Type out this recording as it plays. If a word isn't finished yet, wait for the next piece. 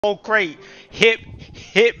whole crate hit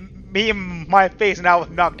me in my face and I was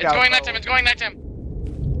knocked out. It's going next time. It's going next time.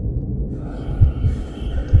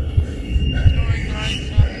 It's going next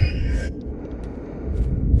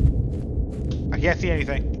time. I can't see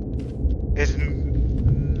anything. It's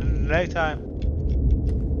nighttime.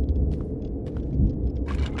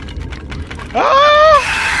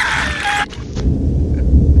 Ah!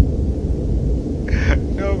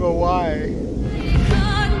 No, go why?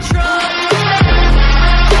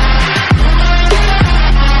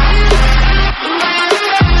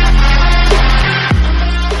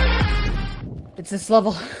 It's this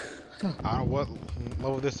level. I don't know what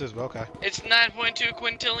level this is, but okay. It's 9.2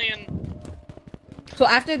 quintillion. So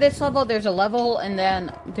after this level, there's a level, and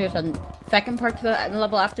then there's a second part to the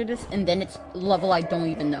level after this, and then it's a level I don't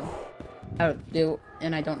even know how to do,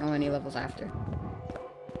 and I don't know any levels after.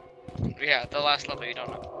 Yeah, the last level you don't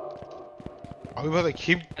know. Are we about to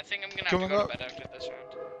keep? I think I'm gonna have to go up? to bed after this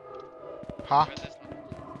round. Huh? For this level.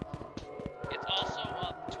 It's also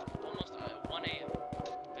up to almost 1 a.m.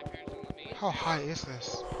 My parents are with me. How high is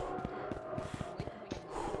this?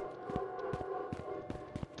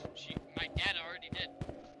 My dad already did.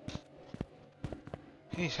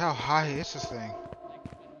 Jeez, how high is this thing?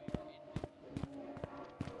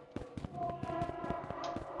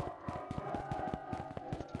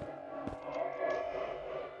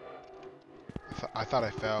 I thought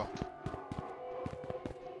I fell.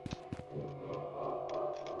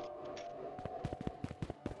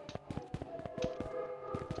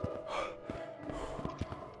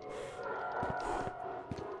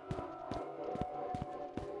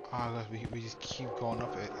 Ah, oh, we just keep going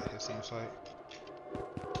up it seems like.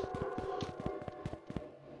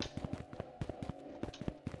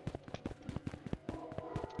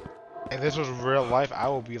 If this was real life, I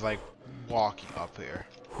would be like walking up here.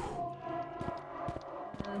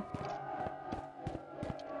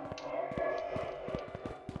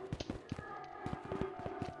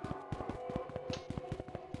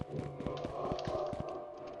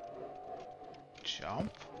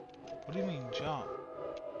 Jump? What do you mean jump?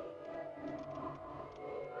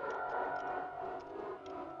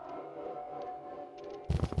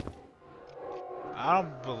 I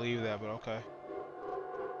don't believe that, but okay.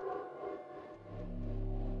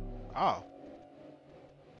 Oh.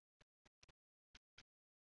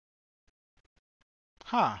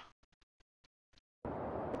 Huh.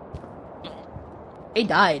 He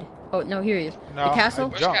died. Oh, no, here he is. No, the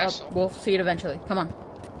castle? I jumped. Castle? We'll see it eventually. Come on.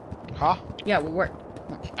 Huh? Yeah, we'll work.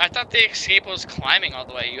 I thought the escape was climbing all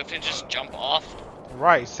the way. You have to just jump off.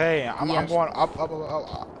 Right, saying I'm Yes. going up,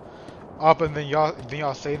 and then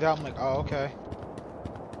y'all say that. I'm like, oh, okay.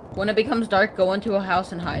 When it becomes dark, go into a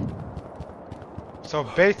house and hide. So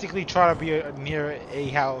basically, try to be near a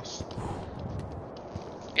house.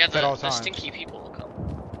 Yeah, At all the times. stinky people will come.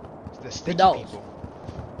 The sticky dolls. people.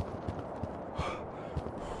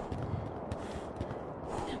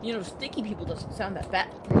 You know, sticky people doesn't sound that bad.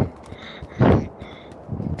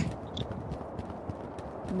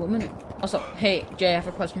 Woman. Also, hey, Jay, I have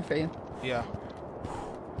a question for you. Yeah.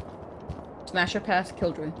 Smash or pass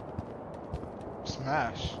Killjoy?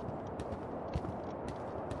 Smash.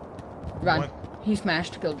 Run. What? He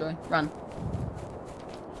smashed Killjoy. Run.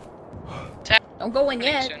 Tap. Don't go in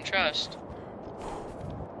yet. And trust.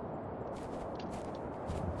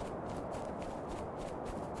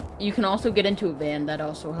 You can also get into a van. That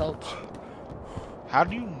also helps. How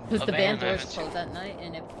do you? Because A the van van doors is- close at night,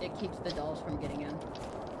 and it keeps the dolls from getting in.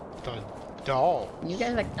 The doll. You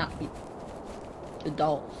guys like not be the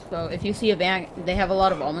dolls. So if you see a van, they have a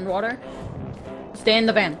lot of almond water. Stay in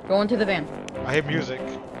the van. Go into the van. I hear music.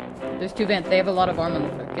 There's two vans. They have a lot of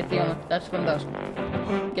almond water. Get the almond. That's one of those.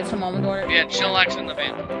 Get some almond water. Yeah, chillax in the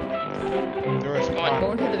van. There is Go on.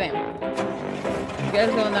 Go into the van. You guys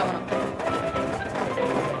go in that one up.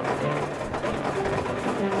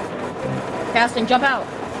 Casting, jump out.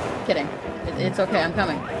 Kidding. It's okay. I'm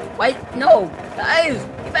coming. Wait, no, guys,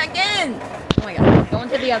 get back in. Oh my god. Go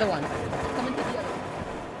into the other one. Come into the other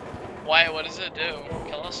one. Why? What does it do?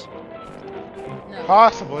 Kill us? No,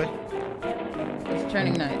 Possibly. it's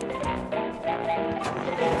turning night.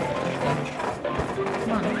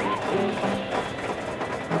 Come on.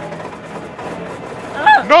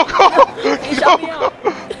 Ah! No go! He No shot me go!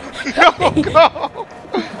 out. No go!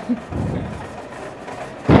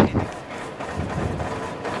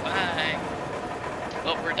 Bye.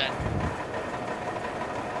 Oh, we're dead.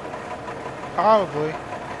 Probably.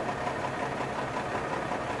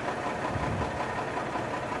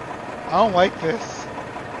 I don't like this.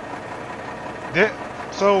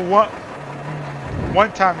 So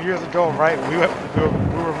one time years ago, right? We were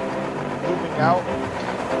moving out,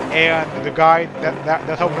 and the guy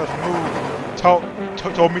that's helping us move told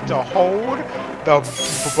me to hold the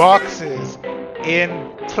boxes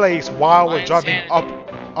in place while we're driving up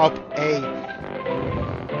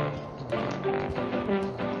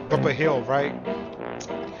a hill, right?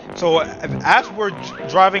 So as we're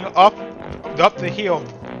driving up the hill,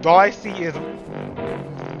 all I see is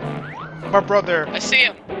my brother. I see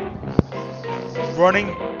him.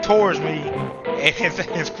 Running towards me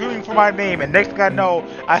and screaming for my name, and next thing I know,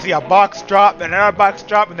 I see a box drop and another box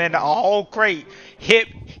drop, and then a whole crate hit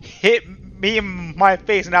me in my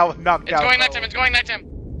face, and I was knocked out. It's going nighttime. It's going nighttime.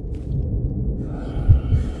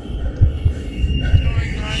 It's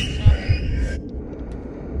going nighttime.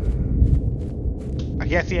 I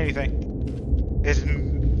can't see anything. It's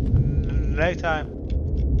nighttime.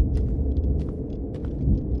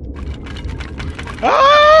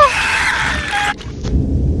 Ah!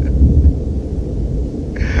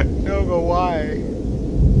 No, but why?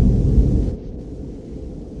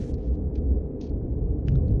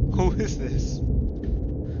 Who is this?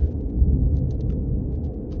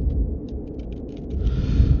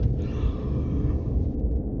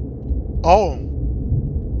 Oh.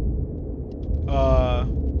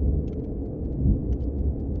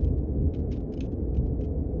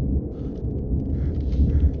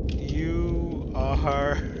 You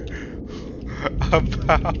are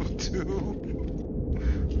about to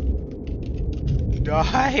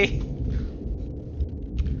die.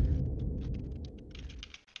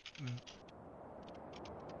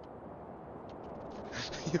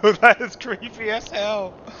 Yo, that is creepy as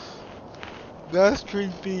hell. That's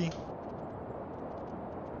creepy.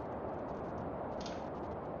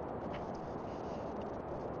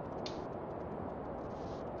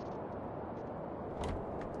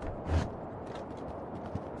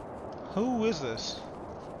 Who is this?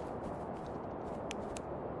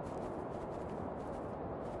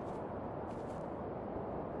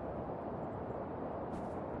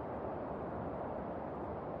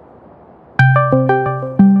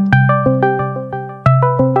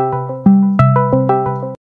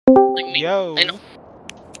 Yo. I know.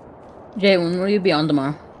 Jay, when will you be on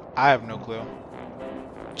tomorrow? I have no clue.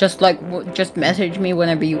 Just just message me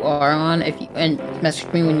whenever you are on, and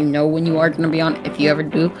message me when you know when you are gonna be on, if you ever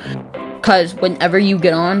do. Cause whenever you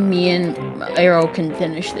get on, me and Arrow can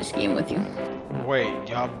finish this game with you. Wait,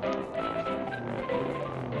 y'all.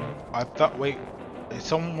 Wait, is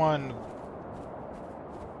someone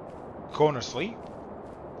going to sleep?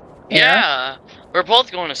 Yeah, we're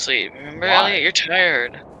both going to sleep. Remember, Why? Elliot, you're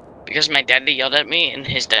tired. Because my daddy yelled at me and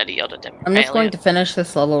his daddy yelled at him. I'm just going to finish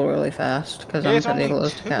this level really fast, because I'm pretty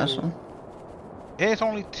close to castle. It's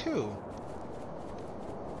only 2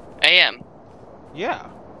 AM. Yeah,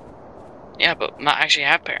 Yeah, but I actually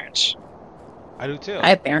have parents. I do too. I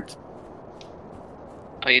have parents.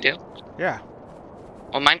 Oh, you do? Yeah.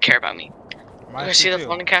 Well, mine care about me. Mine I see do the too.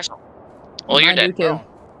 floating castle. Well, you're Mine do dead. too.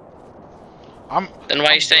 Oh. Then why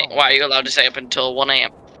are you staying? Why are you allowed to stay up until 1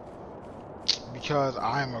 AM? Because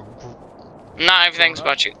I'm a. Not everything's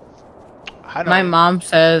about you. I know. My mom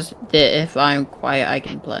says that if I'm quiet, I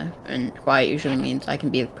can play, and quiet usually means I can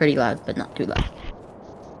be pretty loud, but not too loud.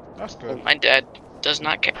 That's good. My dad does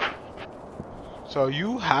not care. So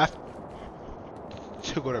you have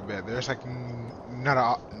to go to bed. There's like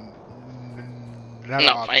not an No,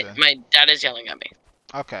 option. my dad is yelling at me.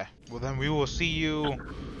 Okay. Well then we will see you.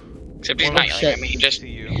 Except he's Well, not yelling at me. He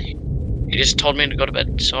just told me to go to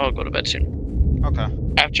bed, so I'll go to bed soon. Okay.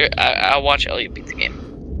 After I'll watch Elliot beat the game.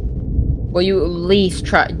 Will you at least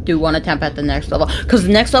do one attempt at the next level? Because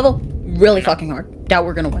the next level, really fucking hard. Doubt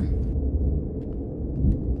we're gonna win.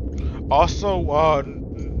 Also,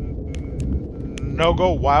 no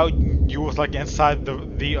go while you was like inside the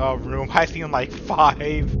room. I seen like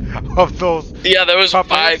 5 of those. Yeah, there was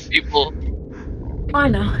puppets. 5 people. I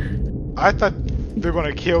know. I thought they're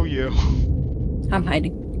gonna kill you. I'm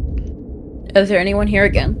hiding. Is there anyone here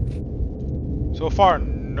again? So far,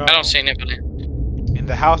 no. I don't see anybody. And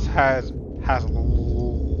the house has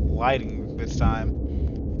lighting this time.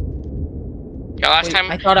 Yeah, last Wait,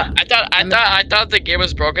 time I thought I thought the game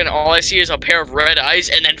was broken. All I see is a pair of red eyes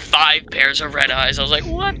and then 5 pairs of red eyes. I was like,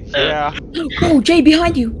 what? Yeah. Oh, Jay,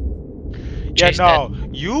 behind you! Yeah, Jay's no.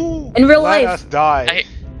 dead. You In real let life. us die.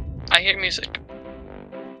 I hear music.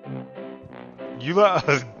 You let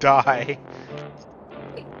us die.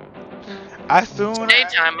 As soon It's as...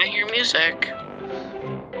 daytime. I hear music.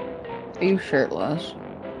 Are you shirtless?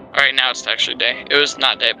 All right, now it's actually day. It was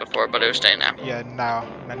not day before, but it was day now. Yeah, now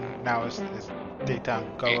it's daytime.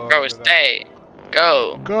 Go. Bro, it's day.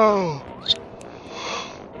 Go. Go.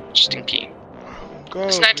 Stinky. Go.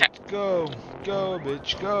 It's nighttime. Bitch, go. Go,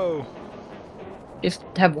 bitch, go. Just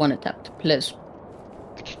have one attempt, please.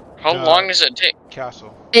 How long does it take?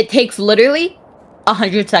 Castle. It takes literally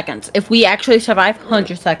 100 seconds. If we actually survive,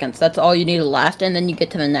 100 seconds. That's all you need to last, and then you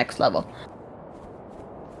get to the next level.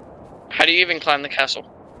 How do you even climb the castle?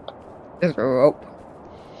 There's a rope.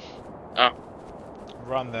 Oh.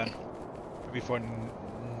 Run then. Before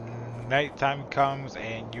nighttime comes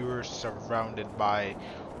and you're surrounded by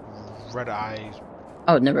red eyes.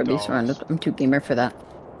 I would never be dolls. surrounded. I'm too gamer for that.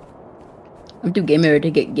 I'm too gamer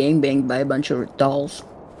to get gangbanged by a bunch of dolls.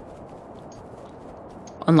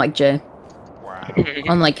 Unlike Jay. Wow.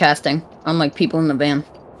 Unlike casting. Unlike people in the van.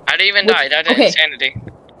 How do you even die? That okay. insanity.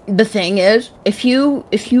 The thing is, if you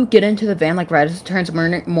get into the van like right as it turns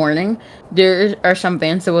morning, there are some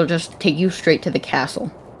vans that will just take you straight to the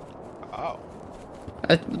castle. Oh.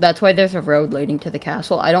 That's why there's a road leading to the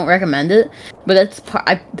castle. I don't recommend it, but that's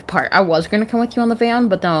the part. I was gonna come with you on the van,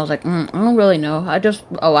 but then I was like, I don't really know.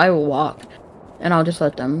 I will walk, and I'll just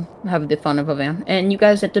let them have the fun of a van. And you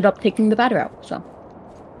guys ended up taking the bad route, so.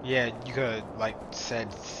 Yeah, you could like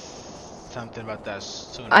said something about that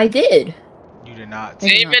sooner. I did. You did not. We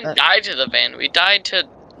didn't even die to the van. We died to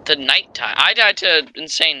the nighttime. I died to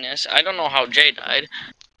insaneness. I don't know how Jay died.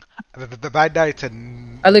 I died to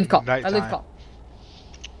I leave call. nighttime. I leave call.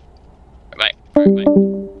 Bye. Bye.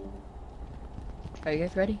 Are you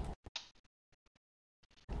guys ready?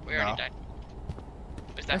 We already died.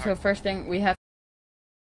 Is that So hard? first thing we have.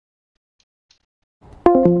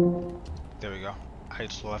 There we go. I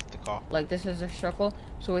just left the call. Like this is a circle,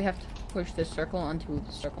 so we have to push this circle onto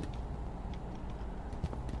the circle.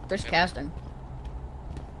 First casting.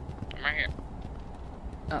 I'm right here.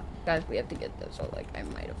 Oh, guys, we have to get this. So like, I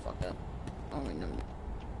might have fucked up. Oh no.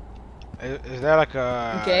 Is there like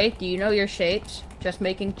a? Jay, do you know your shapes? Just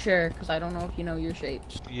making sure, because I don't know if you know your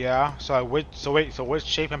shapes. Yeah. So which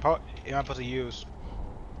shape am I supposed to use?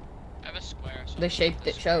 I have a square. So The shape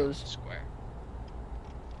that shows. Square.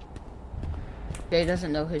 Jay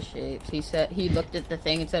doesn't know his shapes. He looked at the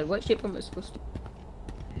thing and said, "What shape am I supposed to?"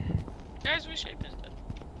 Guys, what shape is it?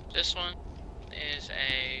 This one is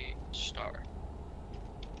a star.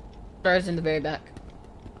 Stars in the very back.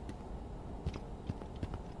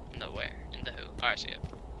 No where? In the who? Oh, I see it.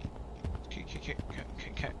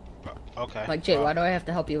 Okay. Like Jay, why do I have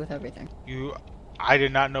to help you with everything? I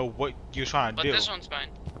did not know what you were trying to But do. this one's fine.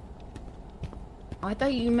 Oh, I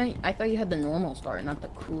thought you had the normal star, not the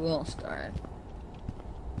cool star.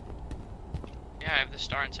 Yeah, I have the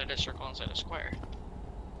star inside a circle inside a square.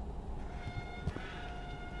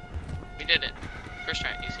 We did it. First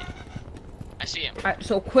try, easy. I see him. Alright,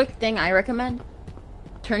 so quick thing I recommend: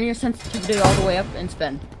 turn your sensitivity all the way up and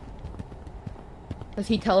spin. Because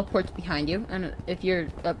he teleports behind you, and if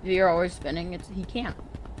you're always spinning, he can't.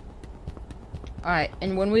 Alright,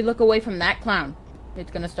 and when we look away from that clown, it's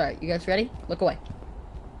gonna start. You guys ready? Look away.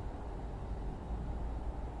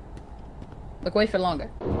 Look away for longer.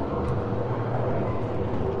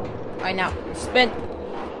 Alright, now, spin.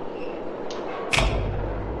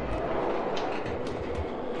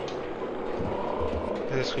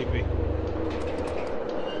 This is creepy.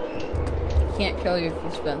 Can't kill you if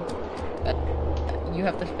you spin. You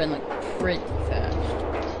have to spin like pretty fast.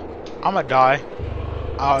 I'ma die.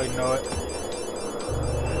 I already know it.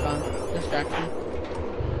 Fun. Distraction.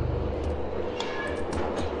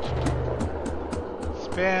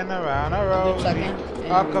 Spin around a rosy.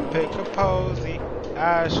 I could pick a posy.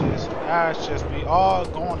 Ashes, ashes, we all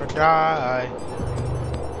gonna die.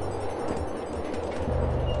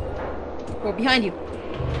 Go behind you.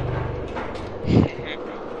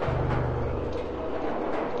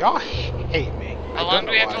 Y'all hate me. How long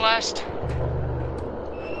do we have to last?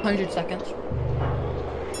 100 seconds.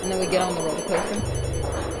 And then we get on the roller coaster.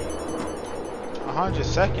 100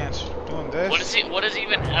 seconds doing this. What is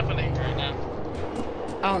even happening right now?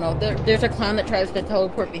 I don't know. There's a clown that tries to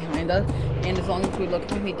teleport behind us, and as long as we look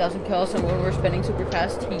at him, he doesn't kill us, and when we're spinning super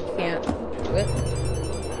fast, he can't do it.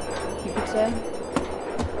 You could say.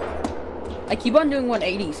 I keep on doing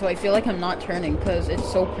 180, so I feel like I'm not turning, because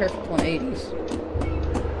it's so perfect 180s.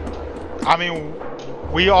 I mean,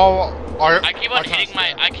 we all are. I keep on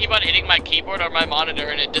hitting my keyboard or my monitor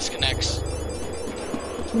and it disconnects.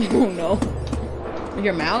 Oh no.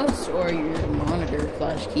 Your mouse or your monitor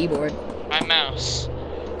 / keyboard? My mouse.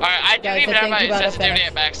 Alright, I didn't Guys, even I have think my you gotta sensitivity finish.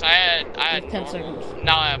 at max. I had 10 normal. seconds.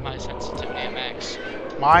 Now I have my sensitivity at max.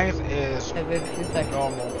 Mine is I have 2 seconds.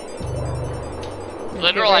 normal.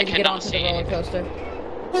 Literal, I Get cannot onto see the roller anything. coaster.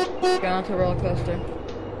 Get onto the roller coaster.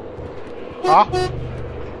 Huh?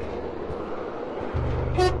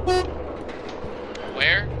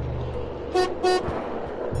 Where?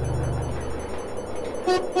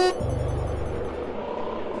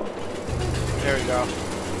 There we go.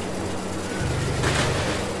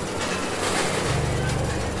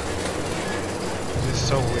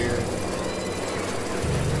 so weird.